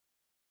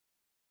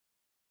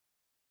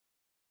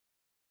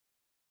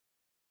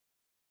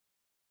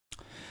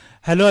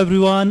Hello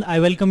everyone, I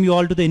welcome you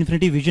all to the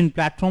Infinity Vision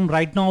platform.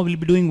 Right now we'll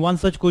be doing one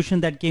such question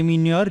that came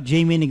in your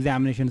JEE main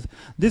examinations.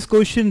 This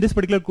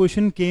particular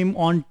question came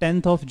on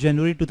 10th of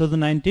January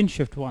 2019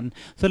 shift 1.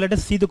 So let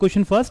us see the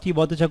question first. ये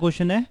बहुत अच्छा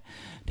question है,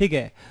 ठीक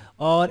है,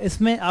 और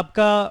इसमें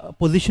आपका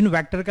position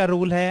vector का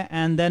role है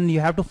and then you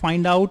have to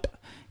find out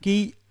कि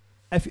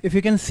if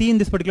you can see in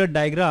this particular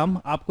diagram,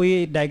 आपको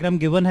ये diagram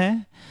given है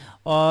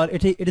और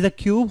it is a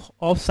cube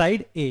of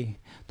side A.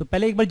 तो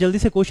पहले एक बार जल्दी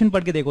से क्वेश्चन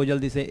पढ़ के देखो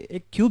जल्दी से.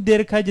 एक क्यूब दे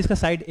रखा है जिसका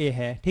साइड ए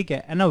है, ठीक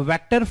है, and a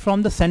vector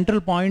from the central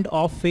point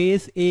of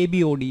face A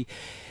B O D.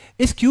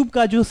 इस क्यूब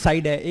का जो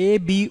साइड है A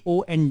B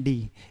O and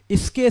D,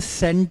 इसके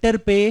सेंटर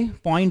पे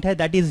पॉइंट है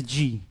that is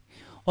ji.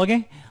 Okay,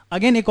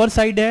 again एक और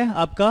साइड है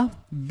आपका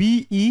बी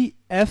ई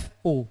एफ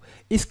ओ,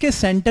 इसके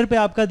सेंटर पे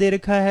आपका दे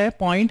रखा है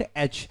पॉइंट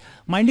एच.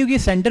 माइंड यू कि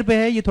सेंटर पे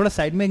है, ये थोड़ा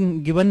साइड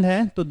में गिवन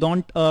है, तो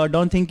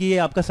डोंट थिंक कि ये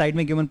आपका साइड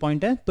में गिवन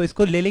पॉइंट है, तो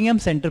इसको ले लेंगे हम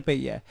सेंटर पे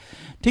ही है,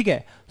 ठीक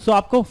है. सो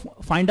आपको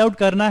फाइंड आउट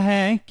करना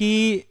है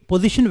कि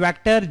position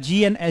vector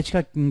ji and H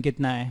का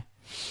कितना है,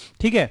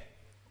 ठीक है.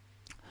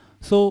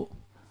 So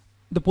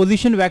the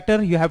position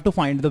vector you have to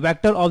find the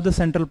vector of the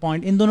central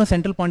point. इन दोनों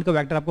सेंट्रल पॉइंट का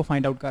वेक्टर आपको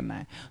फाइंड आउट करना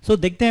है. सो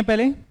देखते हैं,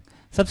 पहले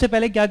सबसे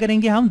पहले क्या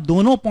करेंगे, हम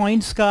दोनों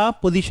पॉइंट्स का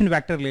पोजीशन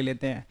वेक्टर ले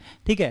लेते हैं,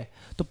 ठीक है.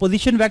 तो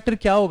पोजीशन वेक्टर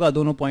क्या होगा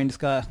दोनों पॉइंट्स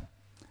का,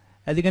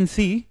 एज यू कैन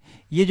सी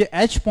ये जो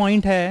एच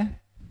पॉइंट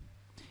है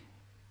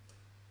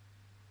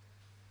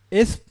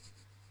इस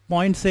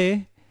पॉइंट से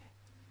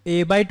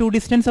a/2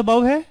 डिस्टेंस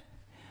अबव है,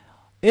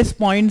 इस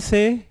पॉइंट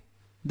से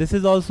this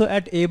is also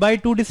eight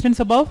a/2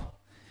 distance above,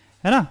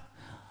 है ना.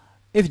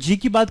 इफ g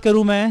की बात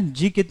करूं मैं,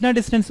 g कितना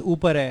डिस्टेंस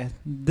ऊपर है,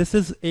 दिस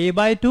इज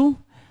a/2,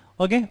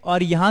 ओके,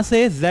 और यहां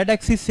से z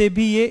एक्सिस से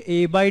भी ये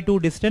a/2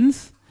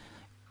 डिस्टेंस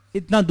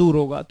इतना दूर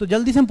होगा. तो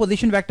जल्दी से हम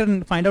पोजीशन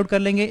वेक्टर फाइंड आउट कर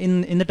लेंगे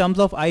in the terms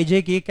of i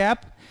j k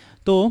cap.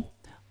 तो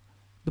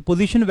the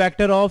position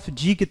vector of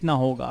g कितना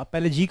होगा,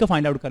 पहले g का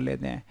फाइंड आउट कर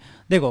लेते हैं.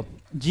 देखो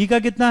g का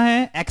कितना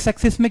है, x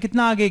एक्सिस में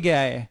कितना आगे गया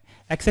है,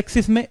 x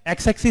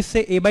एक्सिस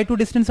से a/2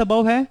 डिस्टेंस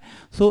अबव है,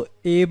 सो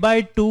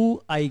a/2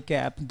 i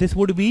cap, this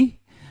would be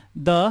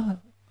the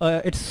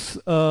it's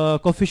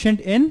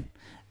coefficient in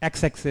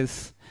x axis.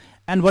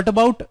 And what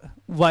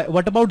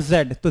about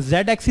z, तो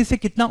z एक्सिस से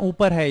कितना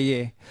ऊपर है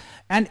ये.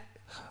 एंड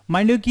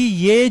माइंड यू कि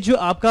ये जो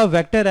आपका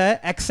वेक्टर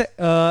है x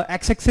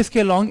एक्सिस के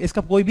अलोंग,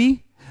 इसका कोई भी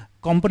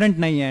कंपोनेंट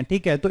नहीं है,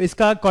 ठीक है, तो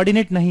इसका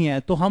कोऑर्डिनेट नहीं है,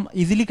 तो हम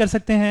इजीली कर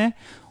सकते हैं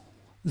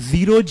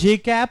 0j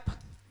कैप,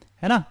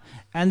 है ना.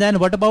 And then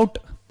what about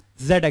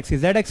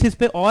z axis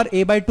पे और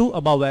a/2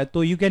 अबव है,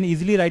 तो you can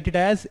easily right it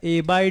as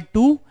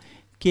a/2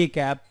 k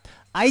cap.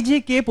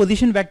 ijk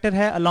position vector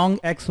है along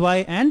x Y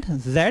and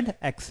z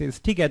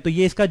axis, ठीक है. तो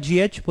ये इसका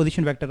gh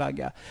पोजीशन वेक्टर आ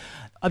गया.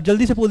 अब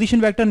जल्दी से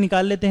पोजीशन वेक्टर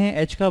निकाल लेते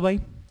हैं h का. भाई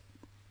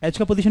h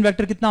का पोजीशन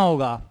वेक्टर कितना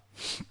होगा,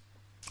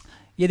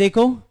 ये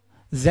देखो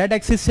z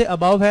एक्सिस से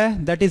अबव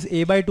है that is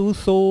a/2,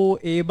 so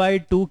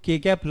a/2 k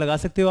cap लगा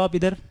सकते हो आप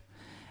इधर,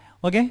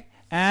 ओके.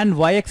 एंड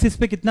y एक्सिस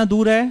पे कितना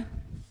दूर है,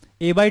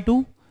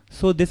 a/2,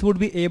 so this would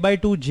be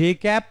a/2 j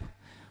cap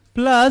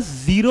plus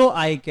 0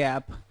 i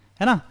cap,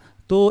 है ना.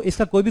 तो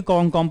इसका कोई भी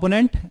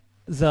कंपोनेंट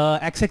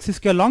x एक्सिस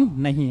के अलोंग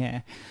नहीं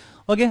है,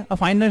 ओके. अब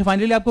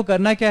फाइनली आपको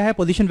करना क्या है,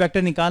 पोजीशन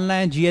वेक्टर निकालना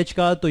है gh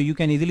का. तो you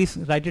can easily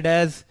right it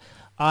as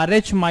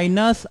rh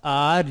minus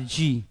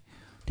rg,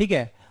 ठीक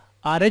है,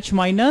 rh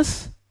माइनस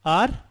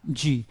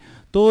rg.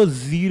 तो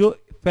 0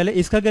 पहले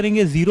इसका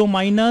करेंगे 0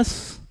 माइनस,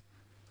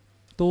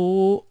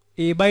 तो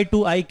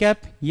a/2 i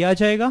कैप ये आ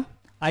जाएगा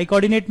i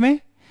कोऑर्डिनेट में,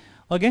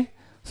 okay.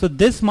 So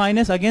this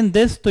minus again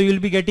this, so you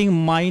will be getting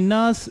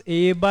minus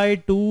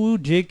a/2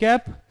 j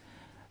cap.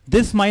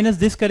 This minus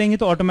this करेंगे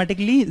तो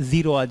automatically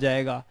 0 आ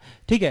जाएगा,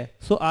 ठीक है.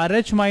 So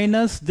RH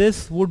minus this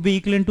would be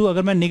equal to,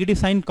 अगर मैं नेगेटिव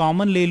साइन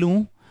कॉमन ले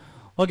लूं,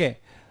 okay,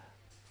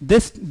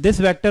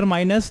 this vector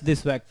minus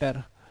this vector,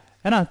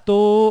 है ना. तो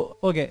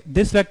okay,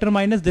 this vector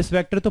minus this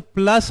vector, तो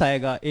प्लस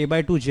आएगा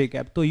a/2 j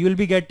cap. तो you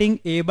will be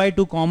getting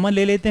a/2 common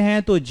ले लेते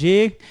हैं, तो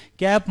j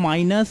cap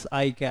minus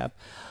i cap.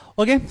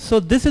 Okay, so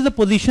this is the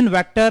position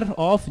vector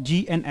of g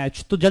and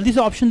h. तो जल्दी से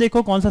ऑप्शन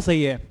देखो कौन सा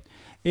सही है,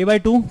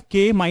 a/2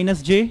 k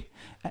minus j,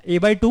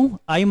 a/2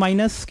 i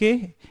minus k,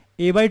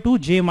 a/2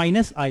 j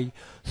minus i.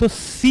 So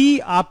c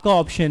आपका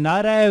option आ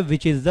रहा है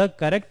which is the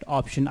correct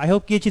option. I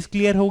hope ये चीज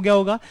क्लियर हो गया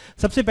होगा.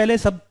 सबसे पहले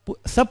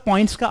सब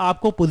पॉइंट्स का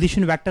आपको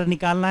पोजीशन वेक्टर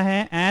निकालना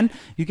है and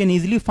you can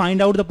easily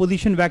find out the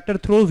position vector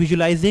through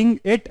visualising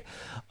it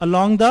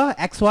along the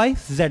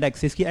xy/z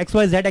axis की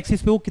xy/z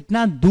एक्सिस पे वो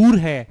कितना दूर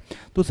है,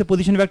 तो उसे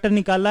पोजीशन वेक्टर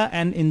निकाला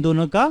एंड इन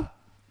दोनों का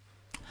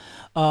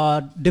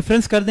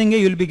डिफरेंस कर देंगे,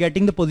 you will be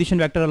getting the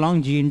position vector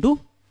along g into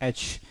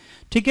h,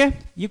 ठीक है.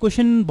 ये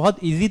क्वेश्चन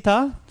बहुत इजी था,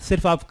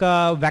 सिर्फ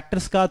आपका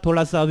वेक्टर्स का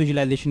थोड़ा सा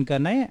विजुअलाइजेशन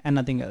करना है and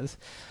nothing else.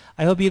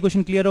 I hope ये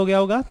क्वेश्चन क्लियर हो गया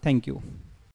होगा. Thank you.